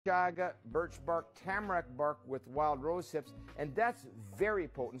chaga, birch bark, tamarack bark with wild rose hips, and that's very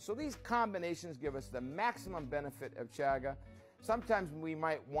potent. So these combinations give us the maximum benefit of chaga. Sometimes we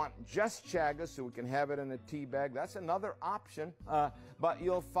might want just chaga so we can have it in a tea bag. That's another option. But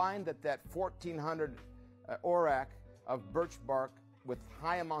you'll find that 1400 ORAC of birch bark with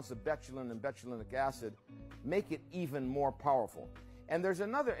high amounts of betulin and betulinic acid make it even more powerful. And there's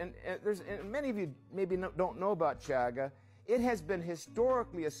another, and many of you maybe don't know about chaga. It has been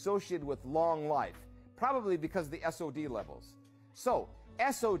historically associated with long life, probably because of the SOD levels. So,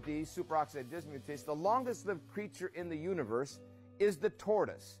 SOD, superoxide dismutase, the longest lived creature in the universe is the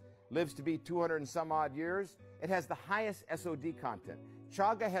tortoise. Lives to be 200 and some odd years. It has the highest SOD content.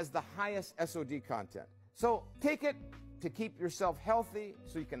 Chaga has the highest SOD content. So, take it to keep yourself healthy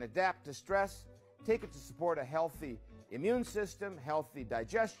so you can adapt to stress. Take it to support a healthy immune system, healthy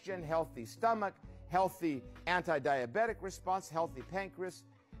digestion, healthy stomach, healthy anti-diabetic response, healthy pancreas,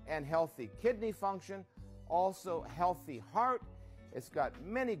 and healthy kidney function. Also, healthy heart. It's got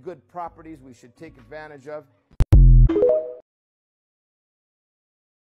many good properties we should take advantage of.